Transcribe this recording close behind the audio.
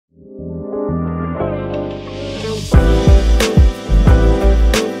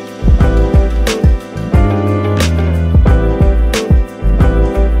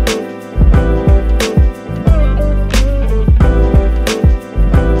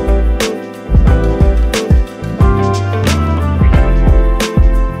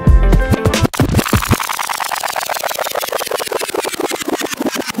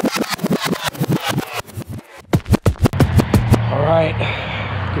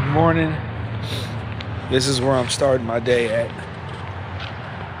morning. This is where I'm starting my day at.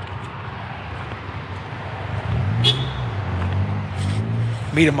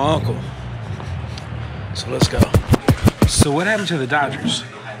 Meeting my uncle. So let's go. So what happened to the Dodgers?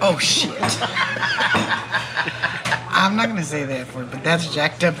 Oh shit. I'm not gonna say that for, but that's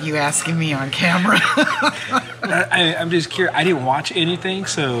jacked up you asking me on camera. I'm just curious. I didn't watch anything,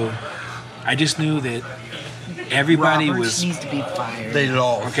 so I just knew that everybody Roberts needs to be fired. They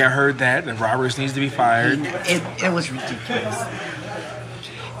lost. Okay, I heard that Roberts needs to be fired. It was ridiculous.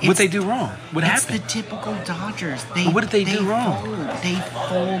 What they do wrong? What happened? It's the typical Dodgers. What did they do wrong? They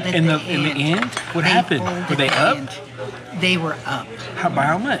fold at in the end. What happened? Were they up? They were up. By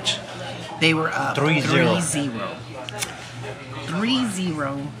how much? They were up 3-0.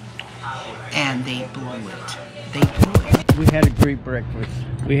 3-0, and they blew it. They blew it. We had a great breakfast.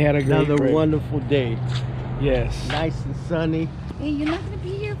 We had a great Another wonderful day. Yes. Nice and sunny. Hey, you're not going to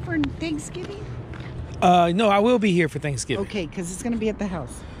be here for Thanksgiving? No, I will be here for Thanksgiving. Okay, because it's going to be at the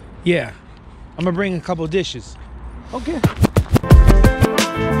house. Yeah. I'm going to bring a couple of dishes. Okay.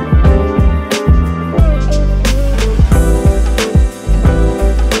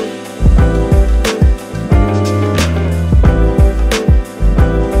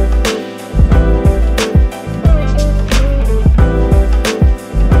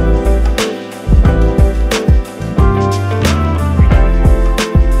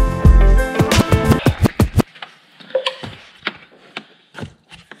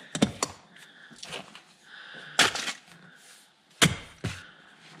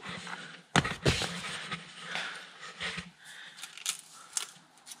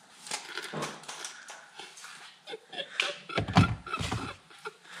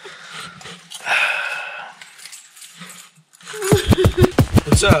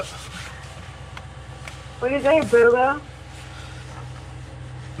 What's up? What is that, Booba?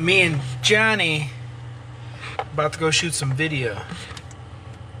 Me and Johnny about to go shoot some video.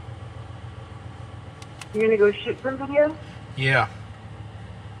 You're gonna go shoot some video? Yeah.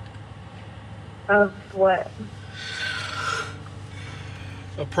 Of what?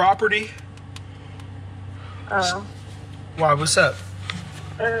 A property? Oh. Why, what's up?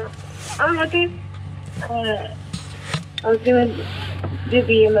 I'm looking. I was gonna do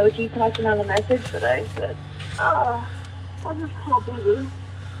the emoji passing on the message, but I said, I'll just call Booba.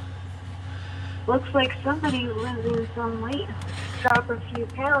 Looks like somebody's losing some weight. Drop a few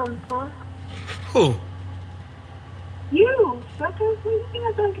pounds, huh? Who? You! Sucker, what do you think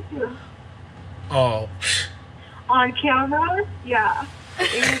I'm talking to? Oh. On camera? Yeah.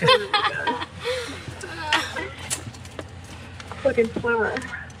 Looking slimmer.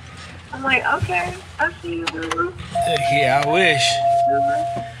 I'm like, okay, I see you, Boo. Yeah, I wish.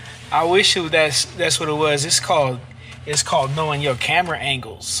 I wish that's what it was. It's called knowing your camera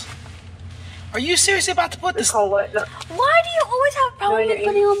angles. Are you seriously about to put this? Call what? No. Why do you always have a problem with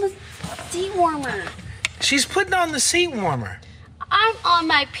putting on the seat warmer? She's putting on the seat warmer. I'm on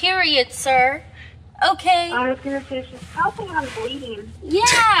my period, sir. Okay. I was gonna say she's probably on bleeding. Yeah.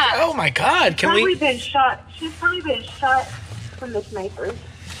 Oh my God! Can probably we? Been shot. She's probably been shot from the snipers.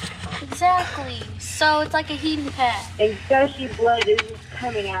 Exactly. So it's like a heating pad. And gushy blood is just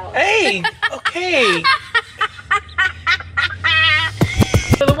coming out. Hey. Okay.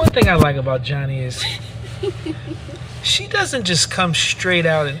 The one thing I like about Johnny is she doesn't just come straight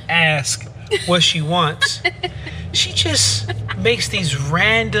out and ask what she wants. She just makes these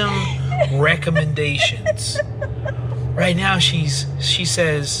random recommendations. Right now she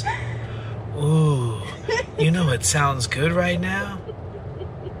says, "Ooh, you know what sounds good right now?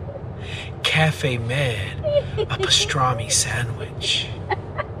 Cafe Med, a pastrami sandwich."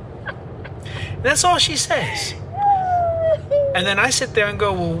 That's all she says. And then I sit there and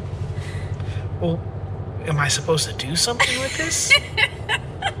go, well, am I supposed to do something with this?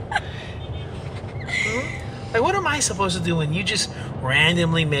 Like, what am I supposed to do when you just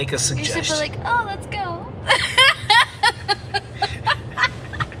randomly make a suggestion? You should be like, oh, let's go.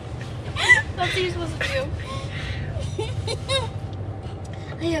 That's what you're supposed to do.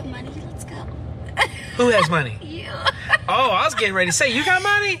 I have money, let's go. Who has money? You. Oh, I was getting ready to say, you got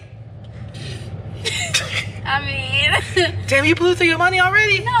money? I mean... Damn, you blew through your money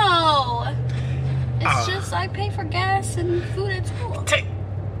already? No. It's just I pay for gas and food at school.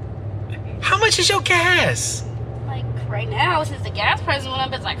 How much is your gas? Like, right now, since the gas prices went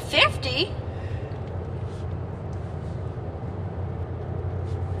up, it's like $50.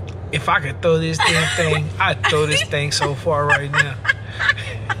 If I could throw this damn thing, I'd throw this thing so far right now.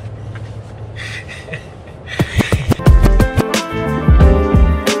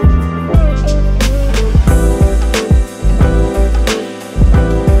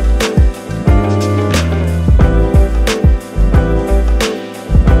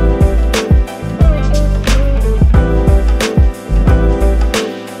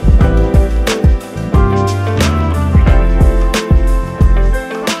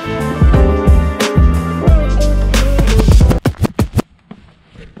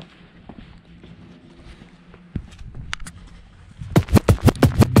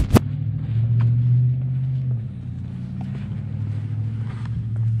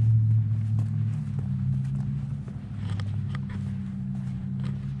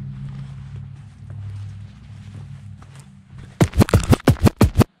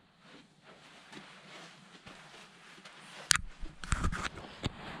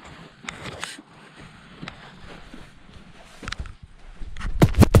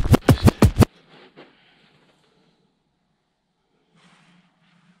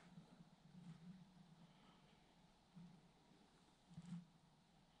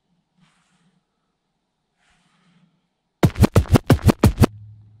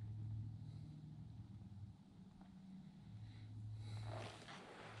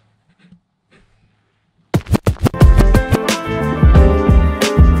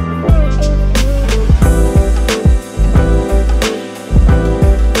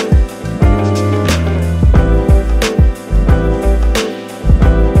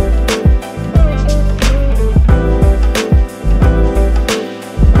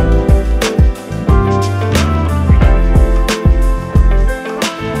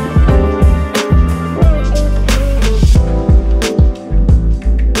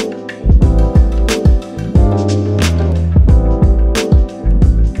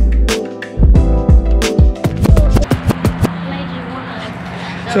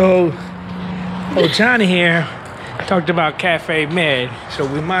 So, Johnny here talked about Cafe Med, so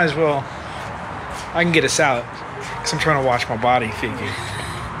we might as well. I can get a salad because I'm trying to watch my body figure.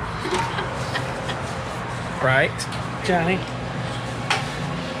 Right, Johnny?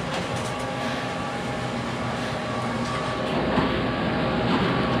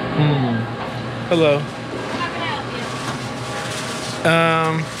 Hello.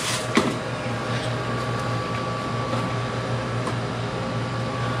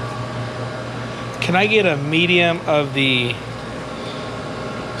 Can I get a medium of the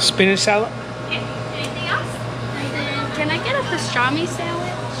spinach salad? Anything else? Can I get a pastrami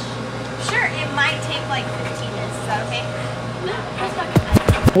sandwich? Sure, it might take like 15 minutes. Is that okay? No, that's fine.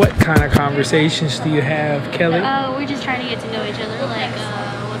 What kind of conversations do you have, Kelly? We're just trying to get to know each other. Like,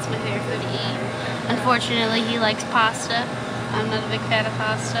 what's my favorite food to eat? Unfortunately, he likes pasta. I'm not a big fan of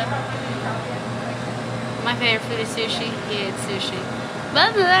pasta. My favorite food is sushi. He eats sushi.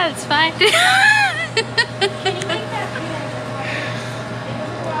 But other than that, it's fine.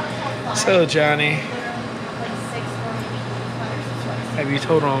 So, Johnny, have you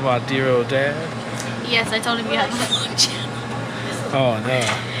told him about dear old dad? Yes, I told him you have a vlog channel. Oh, no.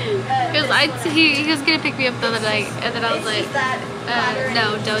 Because he was going to pick me up the other night, and then I was like,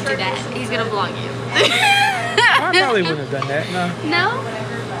 no, don't do that. He's going to vlog you. I probably wouldn't have done that, no. No?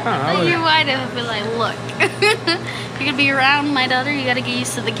 Huh, You might have been like, look, you're going to be around my daughter, you got to get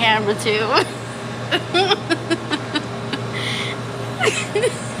used to the camera, too. I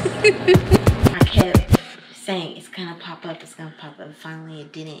kept saying it's gonna pop up, it's gonna pop up. Finally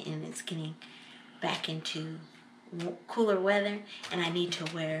it didn't, and it's getting back into cooler weather, and I need to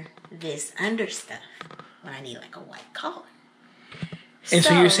wear this under stuff when I need like a white collar. And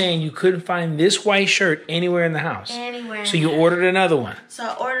so you're saying you couldn't find this white shirt anywhere in the house? Anywhere. So you ordered another one? So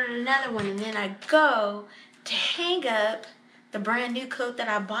I ordered another one, and then I go to hang up the brand new coat that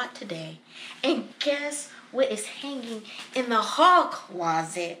I bought today. And guess what is hanging in the hall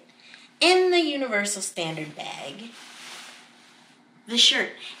closet in the Universal Standard bag? The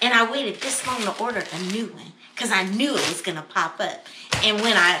shirt. And I waited this long to order a new one because I knew it was going to pop up. And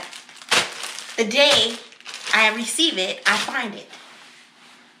when the day I receive it, I find it.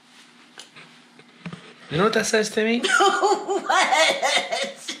 You know what that says to me? What?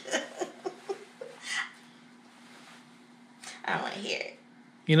 I don't want to hear it.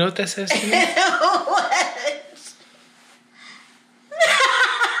 You know what that says to me? What?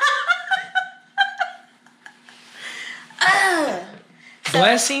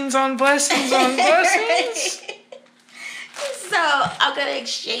 Blessings on blessings on blessings. So I'm gonna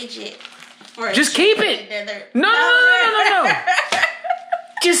exchange it for. Just keep it. No.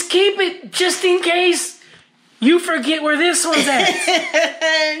 Just keep it, just in case you forget where this one's at.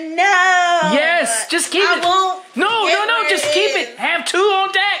 No. Yes, just keep it. I won't. No, just keep it. Have two on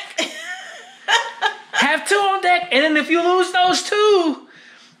deck. Have two on deck, and then if you lose those two.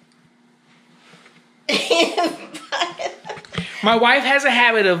 My wife has a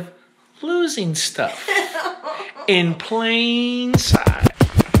habit of losing stuff in plain sight.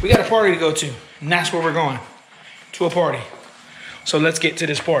 We got a party to go to, and that's where we're going. To a party. So let's get to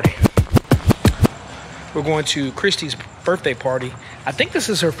this party. We're going to Christy's birthday party. I think this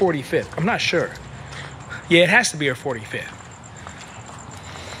is her 45th. I'm not sure. Yeah, it has to be her 45th.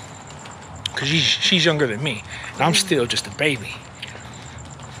 Because she's younger than me. And I'm still just a baby.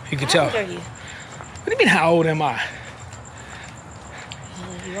 You can tell. How old are you? What do you mean, how old am I?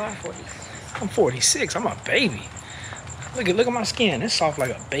 You are 40. I'm 46. I'm a baby. Look at my skin. It's soft like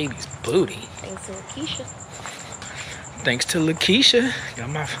a baby's booty. Thanks to Lakeisha. Thanks to Lakeisha.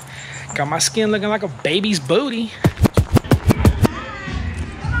 Got my skin looking like a baby's booty.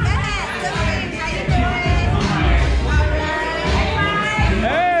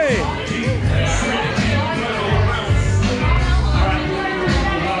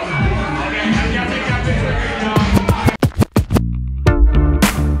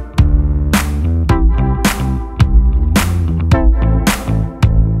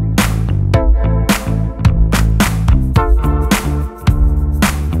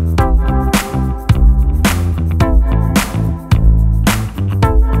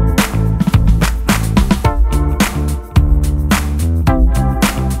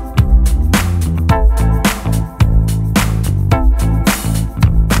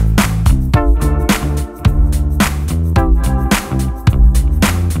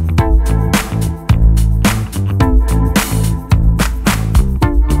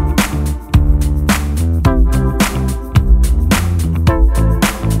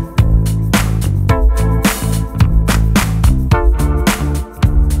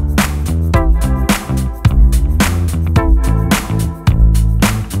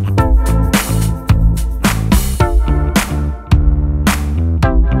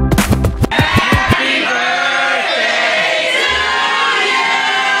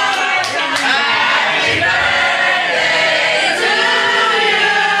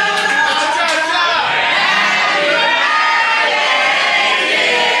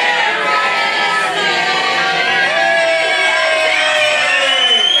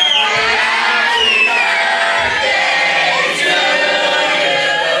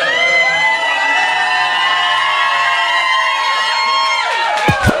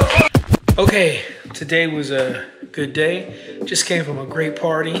 Today was a good day. Just came from a great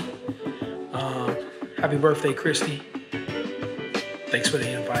party. Happy birthday, Christy. Thanks for the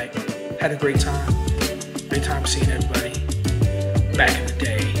invite. Had a great time. Great time seeing everybody. Back in the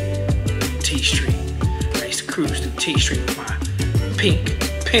day, T Street. I used to cruise through T Street with my pink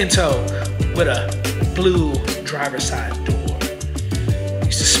Pinto with a blue driver's side door. I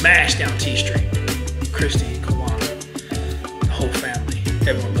used to smash down T Street. Christy and Kawana, the whole family.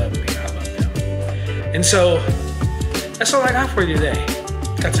 Everyone loved me. I loved them. And so that's all I got for you today.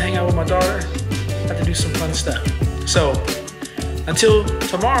 Got to hang out with my daughter. Got to do some fun stuff. So until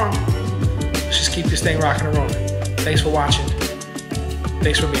tomorrow, let's just keep this thing rocking and rolling. Thanks for watching.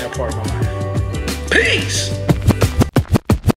 Thanks for being a part of my life. Peace!